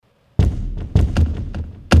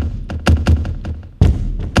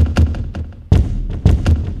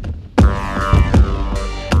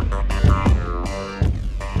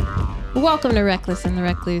Welcome to Reckless and the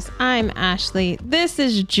Recluse. I'm Ashley. This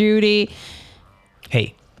is Judy.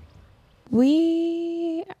 Hey.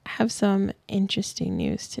 We have some interesting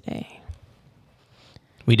news today.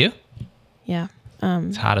 We do? Yeah.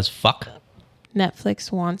 It's hot as fuck.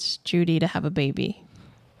 Netflix wants Judy to have a baby.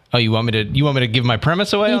 Oh, you want me to give my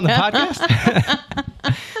premise away on the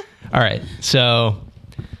podcast? All right. So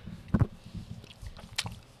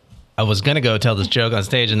I was going to go tell this joke on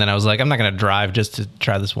stage, and then I was like, I'm not going to drive just to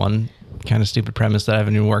try this one kind of stupid premise that I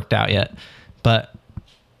haven't even worked out yet. But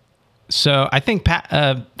so I think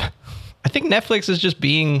Netflix is just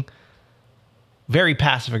being very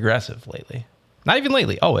passive aggressive lately. Not even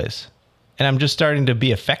lately, always. And I'm just starting to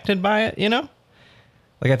be affected by it, you know?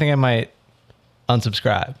 Like, I think I might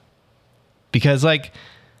unsubscribe. Because, like,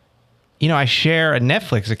 you know, I share a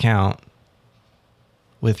Netflix account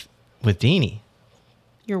with Deanie.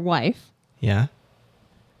 Your wife? Yeah.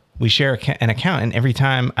 We share an account, and every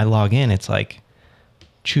time I log in, it's like,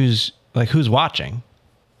 choose, like, who's watching.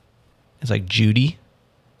 It's like Judy,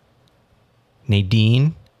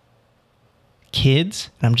 Nadine,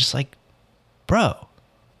 kids. And I'm just like, bro,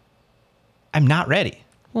 I'm not ready.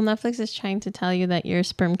 Well, Netflix is trying to tell you that your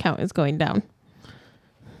sperm count is going down.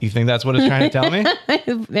 You think that's what it's trying to tell me?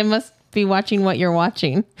 They must be watching what you're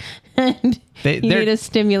watching. And you need to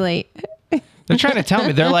stimulate. They're trying to tell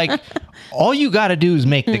me. They're like, all you got to do is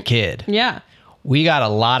make the kid. Yeah. We got a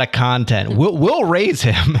lot of content. We'll raise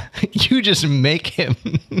him. You just make him.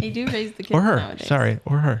 They do raise the kids or her. nowadays. Sorry.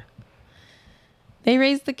 Or her. They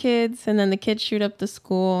raised the kids, and then the kids shoot up the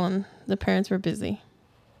school, and the parents were busy.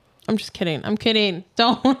 I'm just kidding. I'm kidding.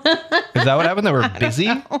 Don't. Is that what happened? They were busy?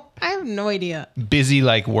 I have no idea. Busy,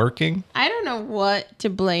 like, working? I don't know what to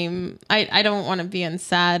blame. I don't want to be on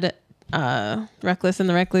sad, Reckless and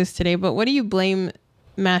the Recluse today, but what do you blame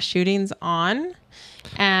mass shootings on?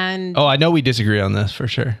 And I know we disagree on this for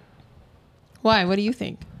sure. Why? What do you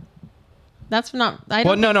think? That's not... I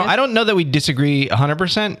don't know that we disagree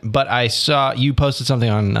 100%, but I saw you posted something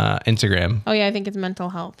on Instagram. Oh, yeah, I think it's mental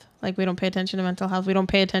health. Like, we don't pay attention to mental health. We don't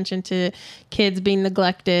pay attention to kids being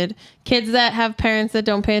neglected. Kids that have parents that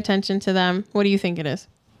don't pay attention to them. What do you think it is?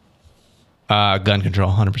 Gun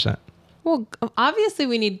control, 100%. Well, obviously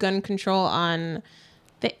we need gun control on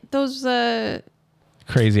those...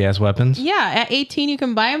 crazy-ass weapons. Yeah, at 18 you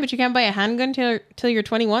can buy them, but you can't buy a handgun till you're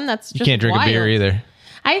 21. That's just You can't drink wild. a beer either.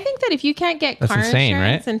 I think that if you can't get That's car insane,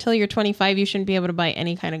 insurance right? until you're 25, you shouldn't be able to buy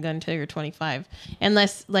any kind of gun until you're 25.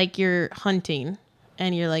 Unless, like, you're hunting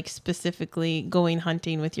and you're, like, specifically going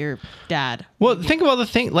hunting with your dad. Well, think about the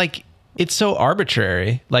thing. Like, it's so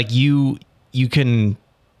arbitrary. Like, you can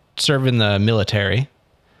serve in the military.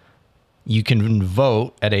 You can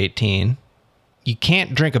vote at 18. You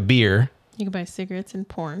can't drink a beer. You can buy cigarettes and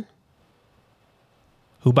porn.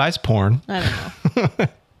 Who buys porn? I don't know.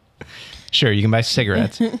 Sure, you can buy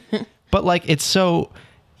cigarettes. But, like, it's so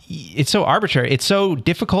arbitrary. It's so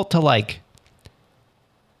difficult to, like,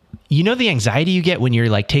 you know, the anxiety you get when you're,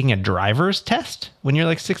 like, taking a driver's test when you're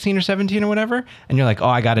like 16 or 17 or whatever, and you're like, oh,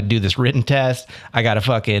 I got to do this written test. I got to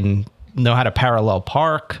fucking know how to parallel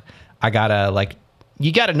park. I got to, like,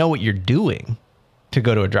 you got to know what you're doing to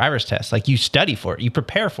go to a driver's test. Like, you study for it, you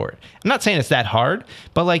prepare for it. I'm not saying it's that hard,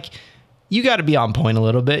 but, like, you got to be on point a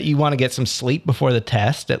little bit. You want to get some sleep before the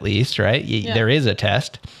test, at least, right? Yeah. There is a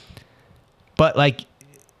test. But, like,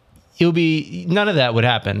 none of that would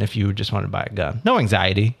happen if you just wanted to buy a gun. No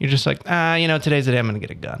anxiety. You're just like, you know, today's the day I'm going to get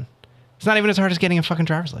a gun. It's not even as hard as getting a fucking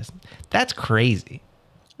driver's license. That's crazy.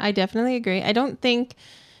 I definitely agree. I don't think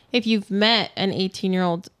if you've met an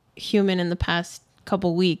 18-year-old human in the past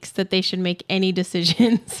couple weeks that they should make any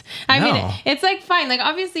decisions. I mean, it's like, fine, like,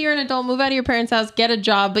 obviously you're an adult, move out of your parents' house, get a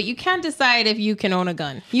job, but you can't decide if you can own a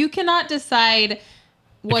gun. You cannot decide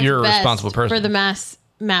what's you're a best responsible person. for the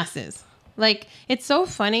masses. Like, it's so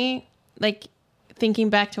funny, like,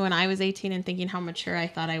 thinking back to when I was 18 and thinking how mature I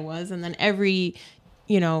thought I was, and then every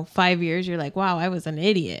 5 years you're like, wow, I was an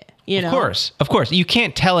idiot. Of course you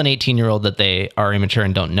can't tell an 18-year-old that they are immature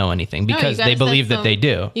and don't know anything because they believe that they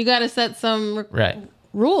do. You got to set some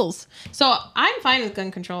rules. So I'm fine with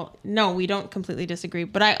gun control. No, we don't completely disagree,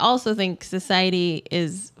 but I also think society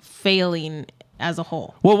is failing as a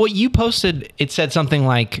whole. Well, what you posted, it said something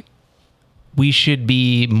like, we should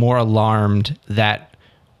be more alarmed that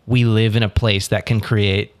we live in a place that can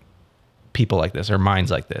create people like this or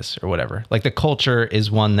minds like this or whatever. Like, the culture is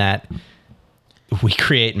one that we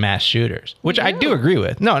create mass shooters, which I do agree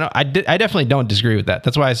with. No, I definitely don't disagree with that.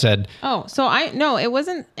 That's why I said. Oh, so it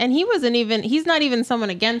wasn't, and he's not even someone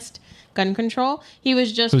against gun control. He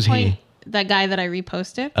was just Who's he? that guy that I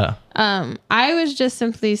reposted. I was just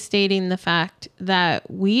simply stating the fact that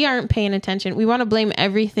we aren't paying attention. We want to blame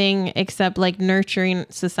everything except like nurturing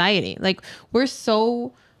society. Like we're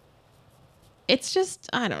so, it's just,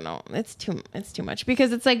 I don't know. It's too much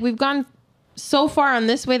because it's like we've gone so far on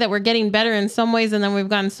this way that we're getting better in some ways, and then we've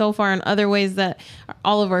gone so far in other ways that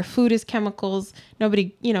all of our food is chemicals.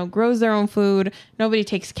 Nobody, grows their own food. Nobody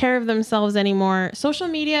takes care of themselves anymore. Social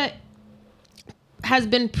media has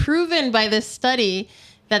been proven by this study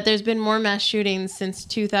that there's been more mass shootings since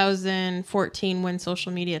 2014 when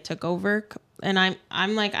social media took over. And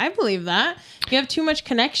I'm like, I believe that. You have too much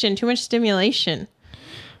connection, too much stimulation.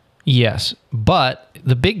 Yes, but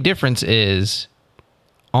the big difference is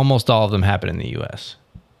almost all of them happen in the U.S.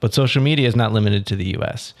 But social media is not limited to the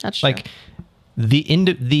U.S. That's true. Like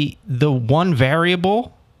the one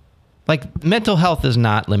variable, like mental health is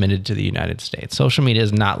not limited to the United States. Social media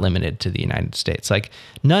is not limited to the United States. Like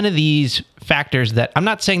none of these factors that I'm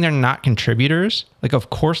not saying they're not contributors. Like of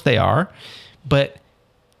course they are, but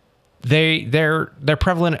they're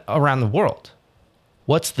prevalent around the world.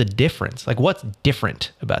 What's the difference? Like what's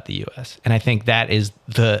different about the U.S.? And I think that is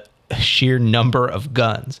the sheer number of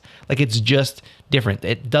guns. Like it's just different.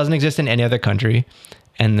 It doesn't exist in any other country,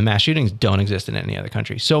 and the mass shootings don't exist in any other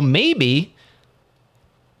country. So maybe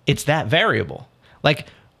it's that variable. Like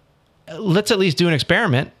let's at least do an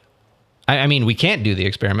experiment. I mean, we can't do the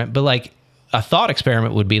experiment, but like a thought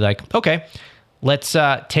experiment would be like, okay, let's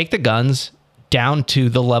take the guns down to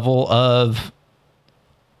the level of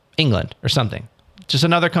England or something, just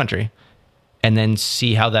another country, and then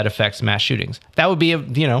see how that affects mass shootings. That would be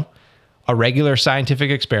a regular scientific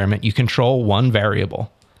experiment. You control one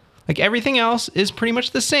variable. Like everything else is pretty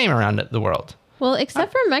much the same around the world. Well,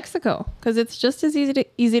 except for Mexico, because it's just as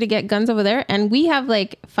easy to get guns over there. And we have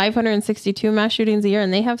like 562 mass shootings a year,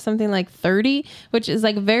 and they have something like 30, which is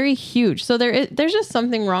like very huge. So there's just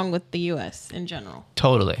something wrong with the U.S. in general.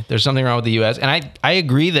 Totally. There's something wrong with the U.S. And I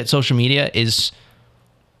agree that social media is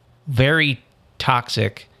very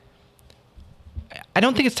toxic. I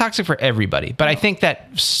don't think it's toxic for everybody, but I think that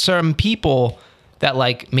some people that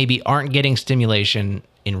like maybe aren't getting stimulation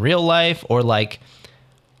in real life or like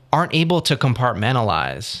aren't able to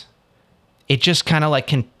compartmentalize, it just kind of like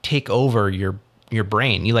can take over your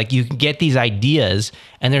brain. You can get these ideas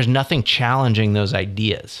and there's nothing challenging those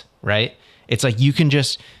ideas, right? It's like you can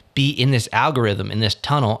just be in this algorithm, in this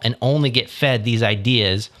tunnel, and only get fed these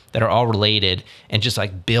ideas that are all related and just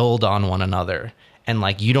like build on one another. And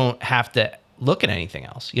like you don't have to look at anything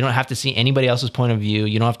else. You don't have to see anybody else's point of view.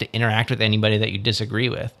 You don't have to interact with anybody that you disagree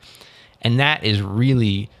with. And that is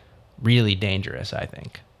really, really dangerous, I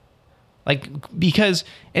think. Like, because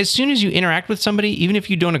as soon as you interact with somebody, even if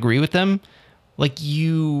you don't agree with them, like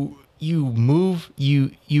you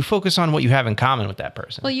focus on what you have in common with that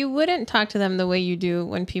person. Well, you wouldn't talk to them the way you do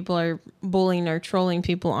when people are bullying or trolling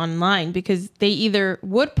people online, because they either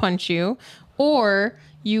would punch you or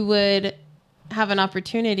you would have an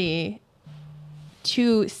opportunity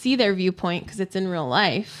to see their viewpoint because it's in real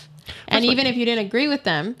life. And even if you didn't agree with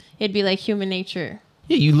them, it'd be like human nature.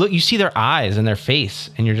 Yeah, you see their eyes and their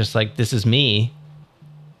face, and you're just like, this is me.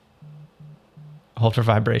 Hold for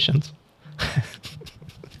vibrations.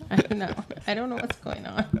 I don't know what's going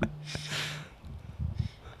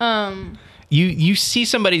on. You see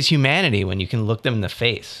somebody's humanity when you can look them in the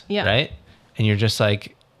face, right? And you're just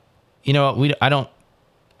like, you know what, I don't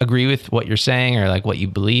agree with what you're saying or like what you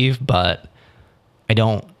believe, but I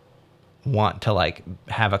don't want to like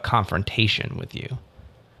have a confrontation with you.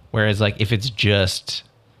 Whereas like if it's just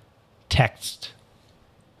text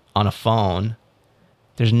on a phone,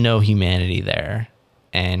 there's no humanity there.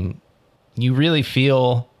 And you really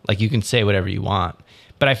feel like you can say whatever you want.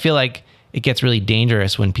 But I feel like it gets really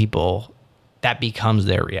dangerous when that becomes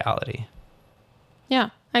their reality. Yeah.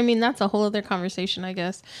 I mean, that's a whole other conversation, I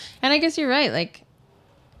guess. And I guess you're right. Like,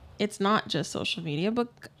 it's not just social media, but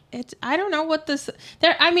I don't know what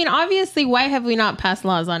obviously, why have we not passed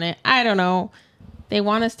laws on it? I don't know. They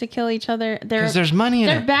want us to kill each other. Because there's money in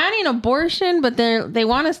it. They're banning abortion, but they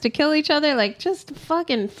want us to kill each other. Like, just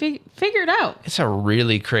fucking figure it out. It's a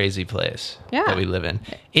really crazy place that we live in.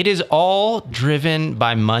 It is all driven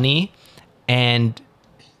by money and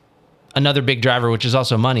another big driver, which is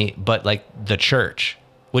also money, but like the church,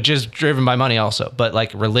 which is driven by money also. But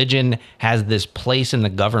like religion has this place in the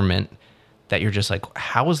government that you're just like,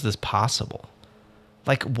 how is this possible?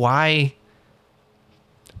 Like, why?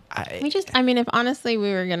 If honestly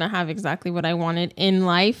we were going to have exactly what I wanted in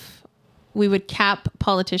life, we would cap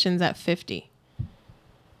politicians at 50.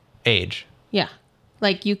 Age. Yeah.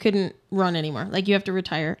 Like you couldn't run anymore. Like you have to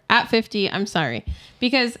retire at 50. I'm sorry.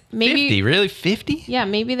 Because maybe 50, really? 50? Yeah,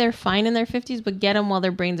 maybe they're fine in their 50s, but get them while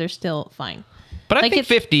their brains are still fine. But I think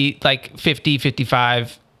 50, like 50,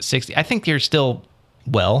 55, 60, I think you're still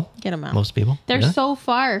get them out. Most people. They're so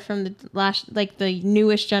far from the the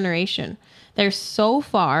newest generation. They're so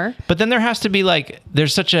far. But then there has to be like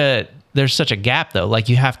there's such a gap though. Like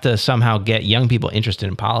you have to somehow get young people interested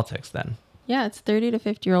in politics then. Yeah, it's 30 to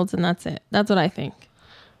 50-year-olds and that's it. That's what I think.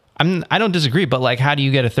 I don't disagree, but like how do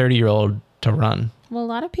you get a 30-year-old to run? Well, a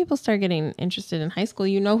lot of people start getting interested in high school.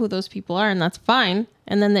 You know who those people are and that's fine.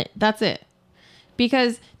 And then that's it.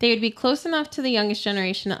 Because they would be close enough to the youngest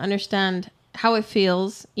generation to understand how it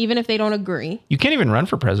feels, even if they don't agree. You can't even run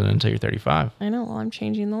for president until you're 35. I know. Well, I'm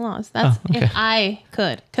changing the laws. That's if I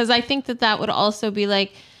could. Because I think that would also be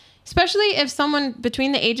like, especially if someone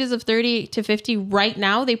between the ages of 30 to 50 right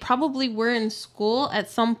now, they probably were in school at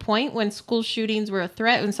some point when school shootings were a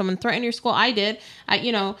threat, when someone threatened your school. I did.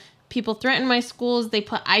 People threatened my schools. They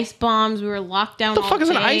put ice bombs. We were locked down all day. What the fuck is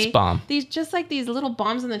an ice bomb? These little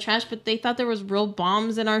bombs in the trash, but they thought there was real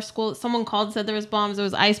bombs in our school. Someone called and said there was bombs. There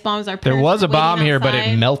was ice bombs. There was a bomb here, but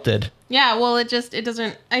it melted. Yeah, well, it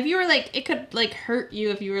doesn't. If you were like, it could like hurt you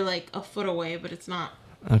if you were like a foot away, but it's not.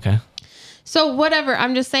 Okay. So whatever.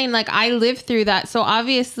 I'm just saying, like, I lived through that. So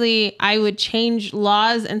obviously I would change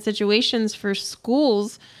laws and situations for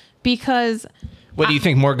schools because... What do you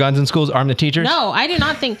think? More guns in schools arm the teachers? No, I do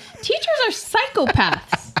not think. Teachers are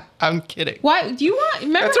psychopaths. I'm kidding. Why? Do you want...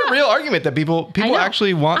 Remember That's a real argument that people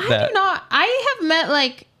actually want that. I do not. I have met,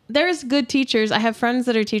 like... There's good teachers. I have friends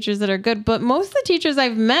that are teachers that are good. But most of the teachers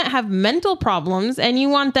I've met have mental problems. And you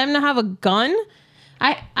want them to have a gun?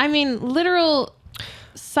 I mean, literal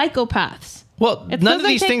psychopaths. Well, none of these things... It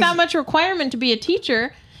doesn't take that much requirement to be a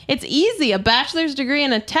teacher. It's easy. A bachelor's degree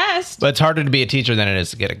and a test. But it's harder to be a teacher than it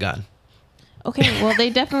is to get a gun. Okay, well,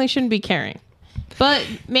 they definitely shouldn't be carrying. But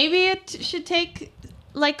maybe it should take,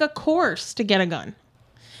 like, a course to get a gun.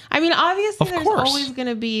 I mean, obviously, there's always going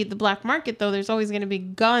to be the black market, though. There's always going to be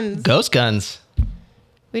guns. Ghost guns.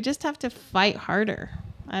 We just have to fight harder.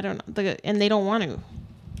 I don't know. And they don't want to.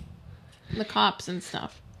 The cops and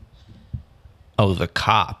stuff. Oh, the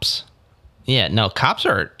cops. Yeah, no, cops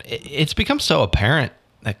are... It's become so apparent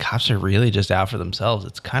that cops are really just out for themselves.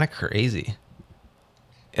 It's kind of crazy.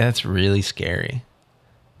 That's really scary.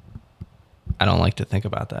 I don't like to think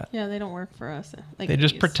about that. Yeah, they don't work for us. Like they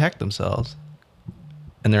just protect themselves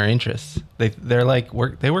and their interests. They're like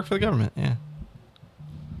they work for the government. Yeah.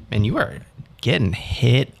 Man, you are getting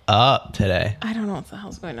hit up today. I don't know what the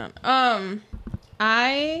hell's going on.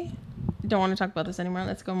 I don't want to talk about this anymore.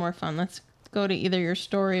 Let's go more fun. Let's go to either your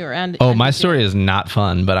story or end. Oh, my story is not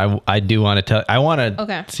fun, but I do want to tell. I want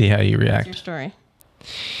to see how you react. What's your story?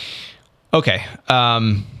 Okay.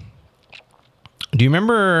 Do you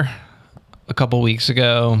remember a couple weeks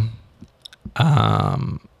ago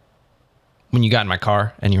when you got in my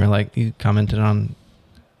car and you were like, you commented on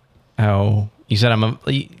how you said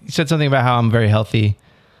you said something about how I'm very healthy,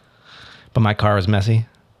 but my car was messy.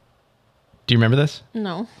 Do you remember this?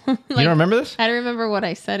 No. You don't remember this? I don't remember what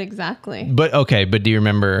I said exactly. But do you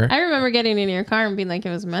remember? I remember getting in your car and being like, it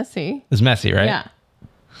was messy. It was messy, right?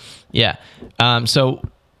 Yeah. Yeah. So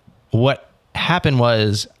what happened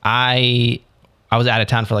was I was out of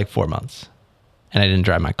town for like 4 months and I didn't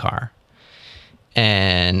drive my car.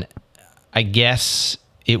 And I guess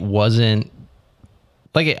it wasn't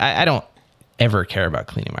like, I don't ever care about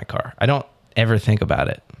cleaning my car. I don't ever think about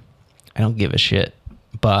it. I don't give a shit.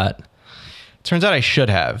 But it turns out I should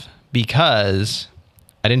have, because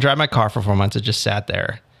I didn't drive my car for 4 months. It just sat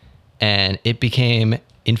there and it became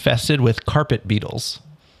infested with carpet beetles.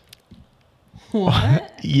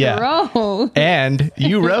 What? Yeah. Gross. And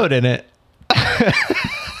you rode in it.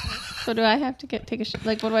 So do I have to take a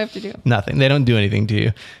like, what do I have to do? Nothing. They don't do anything to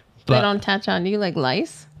you. But they don't attach on to you like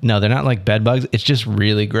lice? No, they're not like bed bugs. It's just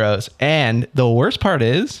really gross. And the worst part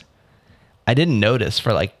is I didn't notice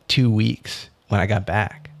for like 2 weeks when I got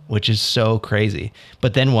back, which is so crazy.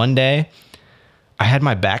 But then one day I had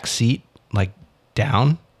my back seat like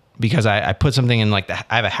down because I put something in like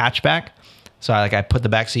I have a hatchback. So I put the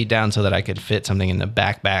back seat down so that I could fit something in the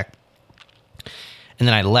backpack. And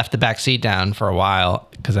then I left the back seat down for a while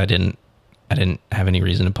because I didn't have any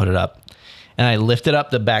reason to put it up. And I lifted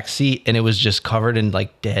up the back seat and it was just covered in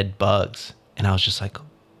like dead bugs. And I was just like,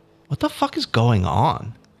 what the fuck is going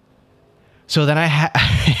on? So then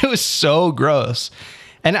it was so gross.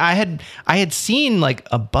 And I had seen like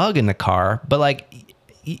a bug in the car, but like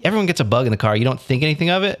everyone gets a bug in the car. You don't think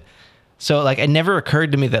anything of it. So like it never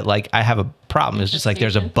occurred to me that like I have a problem. It's just like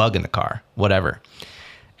there's a bug in the car, whatever.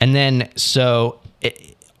 And then so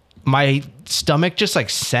my stomach just like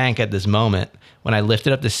sank at this moment when I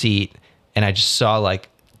lifted up the seat and I just saw like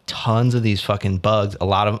tons of these fucking bugs, a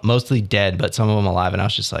lot of mostly dead, but some of them alive. And I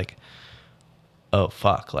was just like, oh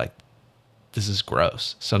fuck, like this is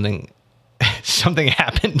gross. Something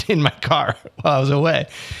happened in my car while I was away.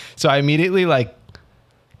 So I immediately like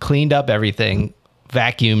cleaned up everything,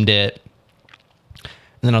 vacuumed it.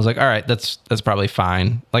 And then I was like, all right, that's probably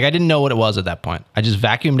fine. Like I didn't know what it was at that point. I just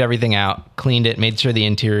vacuumed everything out, cleaned it, made sure the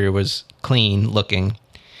interior was clean looking,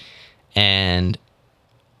 and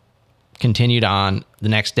continued on. The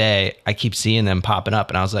next day, I keep seeing them popping up,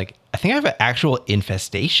 and I was like, I think I have an actual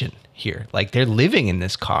infestation here. Like they're living in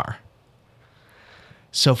this car.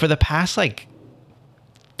 So for the past like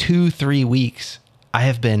 2-3 weeks, I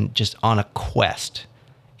have been just on a quest.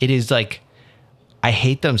 It is like, I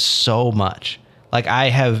hate them so much. Like I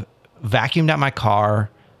have vacuumed out my car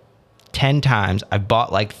 10 times. I've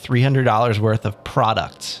bought like $300 worth of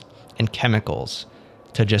products and chemicals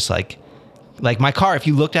to just like my car, if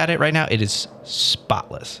you looked at it right now, it is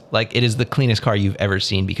spotless. Like it is the cleanest car you've ever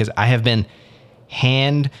seen because I have been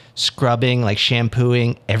hand scrubbing, like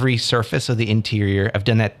shampooing every surface of the interior. I've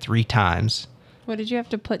done that 3 times. What did you have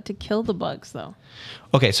to put to kill the bugs though?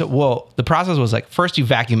 Okay, so the process was like, first you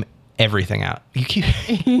vacuum everything out. You keep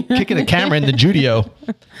kicking the camera in the Judio.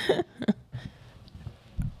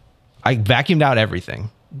 I vacuumed out everything,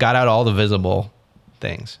 got out all the visible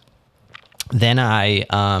things. Then I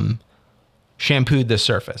shampooed the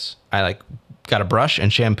surface. I like got a brush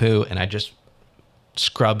and shampoo, and I just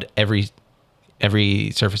scrubbed every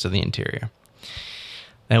surface of the interior.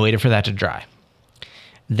 And I waited for that to dry.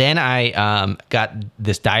 Then I got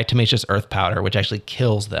this diatomaceous earth powder, which actually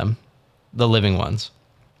kills them, the living ones.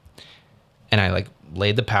 And I like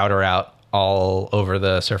laid the powder out all over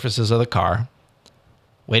the surfaces of the car,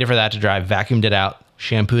 waited for that to dry, vacuumed it out,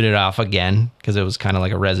 shampooed it off again because it was kind of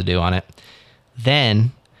like a residue on it.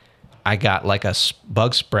 Then I got like a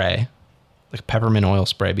bug spray, like peppermint oil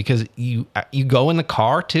spray, because you go in the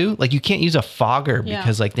car too. Like you can't use a fogger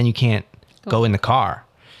because like then you can't go in the car.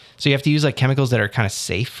 So you have to use like chemicals that are kind of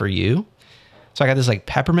safe for you. So I got this like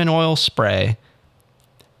peppermint oil spray.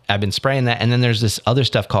 I've been spraying that. And then there's this other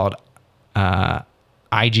stuff called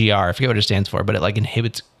IGR. I forget what it stands for, but it like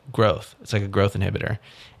inhibits growth. It's like a growth inhibitor,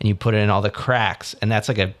 and you put it in all the cracks, and that's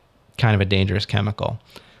like a kind of a dangerous chemical.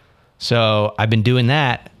 So I've been doing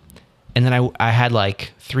that, and then I had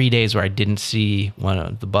like 3 days where I didn't see one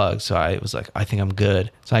of the bugs. So I was like, I think I'm good.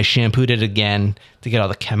 So I shampooed it again to get all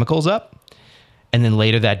the chemicals up. And then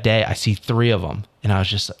later that day, I see 3 of them. And I was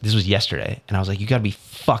just, this was yesterday. And I was like, you gotta be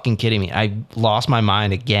fucking kidding me. I lost my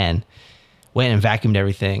mind again. Went and vacuumed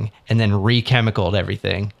everything and then re-chemicaled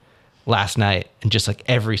everything last night, and just like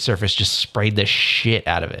every surface just sprayed the shit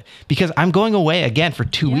out of it because I'm going away again for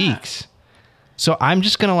 2 weeks. So I'm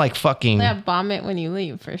just gonna like fucking bomb it when you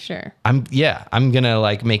leave for sure. I'm gonna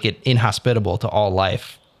like make it inhospitable to all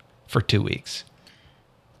life for 2 weeks.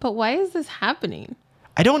 But why is this happening?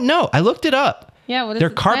 I don't know. I looked it up. Yeah, what does they're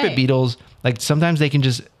it carpet say? beetles. Like sometimes they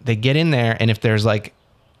get in there, and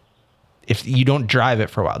if you don't drive it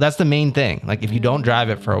for a while, that's the main thing. Like if you don't drive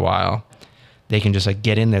it for a while, they can just like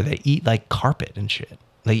get in there. They eat like carpet and shit.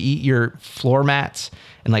 They eat your floor mats,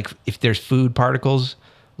 and like if there's food particles,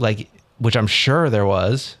 like, which I'm sure there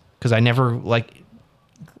was, because I never like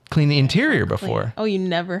cleaned the interior before. Oh, you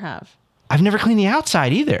never have? I've never cleaned the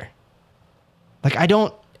outside either. Like I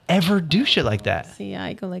don't ever do shit like that. See,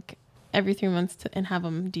 I go like every 3 months and have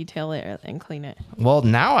them detail it and clean it. Well,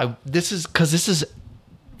 now this is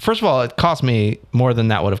first of all, it cost me more than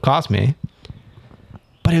that would have cost me.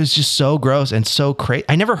 But it was just so gross and so crazy.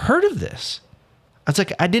 I never heard of this. I was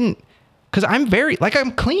like, I didn't, because I'm very, like,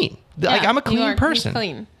 I'm clean. Yeah, like, I'm a clean person. He's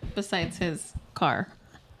clean, besides his car.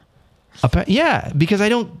 Yeah, because I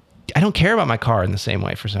don't care about my car in the same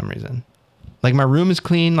way for some reason. Like, my room is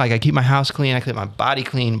clean. Like, I keep my house clean. I keep my body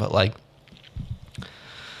clean. But, like,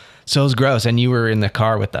 so it was gross. And you were in the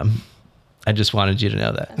car with them. I just wanted you to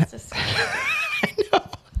know that. That's disgusting. I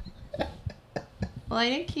know. Well, I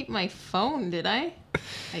didn't keep my phone, did I?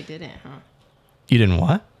 I didn't, huh? You didn't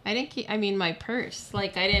what? I didn't keep, my purse.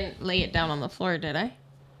 Like, I didn't lay it down on the floor, did I?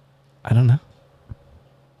 I don't know.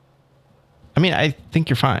 I mean, I think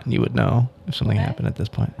you're fine. You would know if something happened at this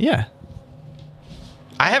point. Yeah.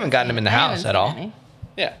 I haven't gotten them in the house at all. Any.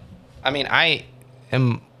 Yeah. I mean, I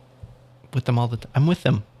am with them all the time. I'm with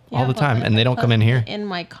them all the time, and they don't come in here. In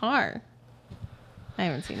my car. I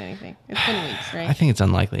haven't seen anything. It's been weeks, right? I think it's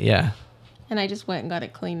unlikely, yeah. And I just went and got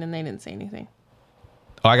it cleaned, and they didn't say anything.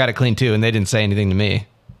 Oh, I got it cleaned too, and they didn't say anything to me.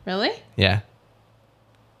 Really? Yeah.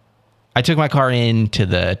 I took my car into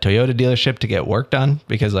the Toyota dealership to get work done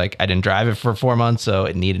because like I didn't drive it for 4 months, so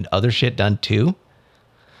it needed other shit done too.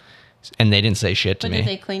 And they didn't say shit to me. Did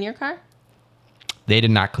they clean your car? They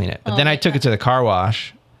did not clean it. But then I took it to the car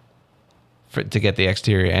wash to get the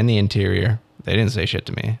exterior and the interior. They didn't say shit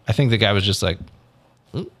to me. I think the guy was just like,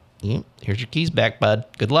 here's your keys back, bud.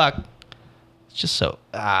 Good luck. It's just so,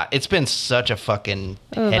 it's been such a fucking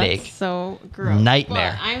headache. That's so gross.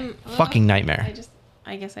 Nightmare. Fucking nightmare.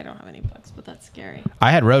 I guess I don't have any bugs, but that's scary.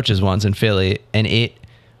 I had roaches once in Philly, and it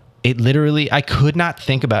literally, I could not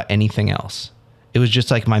think about anything else. It was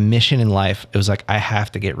just like my mission in life. It was like, I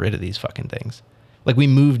have to get rid of these fucking things. Like we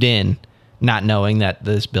moved in not knowing that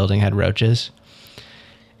this building had roaches.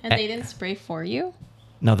 And they didn't spray for you?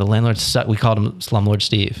 No, the landlord sucked. We called him Slumlord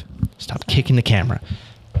Steve. Stop kicking the camera.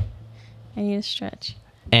 I need a stretch.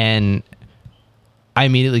 And I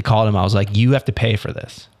immediately called him. I was like, you have to pay for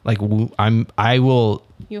this. Like I will.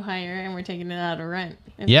 You hire and we're taking it out of rent.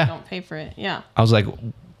 If you don't pay for it. Yeah. I was like,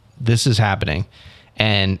 this is happening.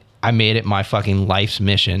 And I made it my fucking life's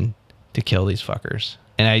mission to kill these fuckers.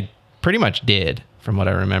 And I pretty much did from what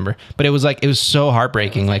I remember. But it was so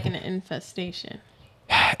heartbreaking. Like an infestation.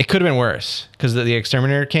 It could have been worse because the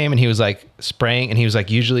exterminator came and he was like spraying, and he was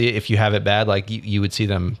like, usually if you have it bad, like you would see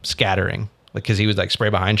them scattering, like, cause he would like spray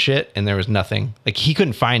behind shit and there was nothing, like he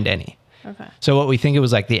couldn't find any. Okay. So what we think it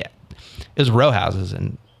was like it was row houses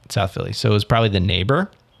in South Philly. So it was probably the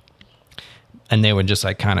neighbor, and they would just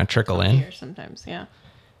like kind of trickle in sometimes. Yeah.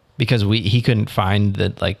 Because he couldn't find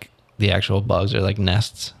the actual bugs or like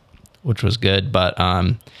nests, which was good. But,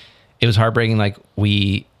 it was heartbreaking. Like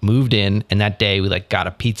we moved in, and that day we like got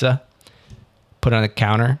a pizza, put it on the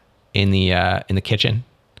counter in the kitchen,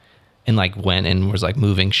 and like went and was like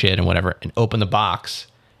moving shit and whatever, and opened the box,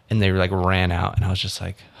 and they were like ran out, and I was just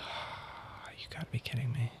like, oh, you gotta be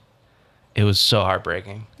kidding me. It was so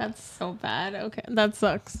heartbreaking. That's so bad. Okay, that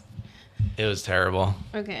sucks. It was terrible.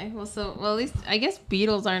 Okay, well at least I guess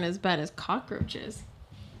beetles aren't as bad as cockroaches.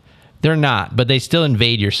 They're not, but they still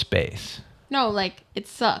invade your space. No, like, it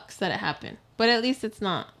sucks that it happened. But at least it's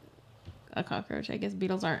not a cockroach. I guess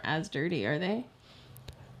beetles aren't as dirty, are they?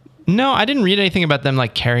 No, I didn't read anything about them,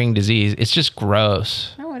 like, carrying disease. It's just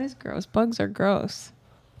gross. No, it is gross. Bugs are gross.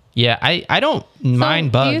 Yeah, I don't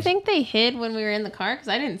mind bugs. Do you think they hid when we were in the car? Because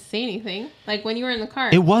I didn't see anything. Like, when you were in the car.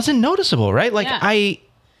 It wasn't noticeable, right? Like,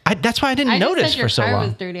 yeah. That's why I didn't notice for so long. Your car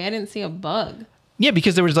was dirty. I didn't see a bug. Yeah,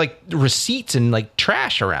 because there was, like, receipts and, like,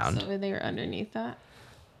 trash around. So they were underneath that?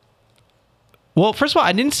 Well, first of all,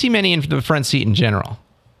 I didn't see many in the front seat in general.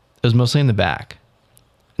 It was mostly in the back.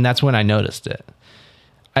 And that's when I noticed it.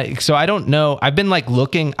 So I don't know. I've been like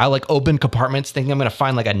looking, I like open compartments thinking I'm going to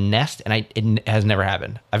find like a nest, and it has never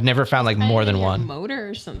happened. I've never found like more than one. Motor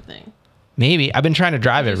or something. Maybe. I've been trying to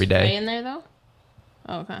drive every day. Spray in there though?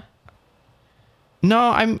 Oh, okay. No,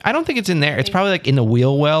 I don't think it's in there. It's probably like in the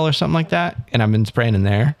wheel well or something like that. And I've been spraying in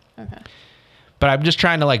there. Okay. But I'm just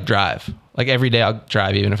trying to like drive. Like every day I'll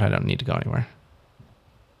drive even if I don't need to go anywhere.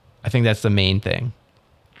 I think that's the main thing.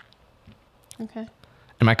 Okay.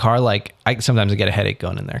 And my car, like, sometimes I get a headache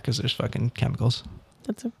going in there because there's fucking chemicals.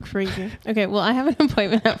 That's so crazy. Okay, well, I have an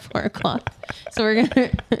appointment at 4:00, so we're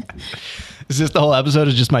gonna. Is this the whole episode?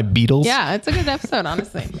 Is just my Beatles? Yeah, it's a good episode,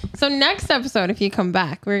 honestly. So next episode, if you come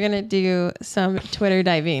back, we're gonna do some Twitter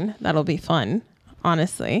diving. That'll be fun,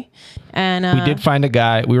 honestly. And we did find a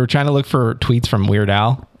guy. We were trying to look for tweets from Weird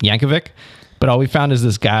Al Yankovic, but all we found is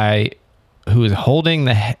this guy who is holding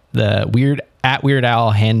the Weird Al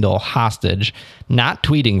handle hostage, not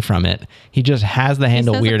tweeting from it. He just has the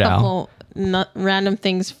handle Weird Al. Random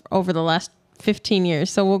things over the last 15 years,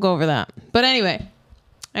 so we'll go over that. But anyway,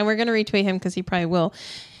 and we're gonna retweet him because he probably will,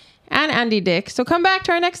 and Andy Dick. So come back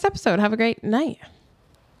to our next episode. Have a great night,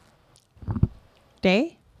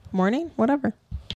 day, morning, whatever.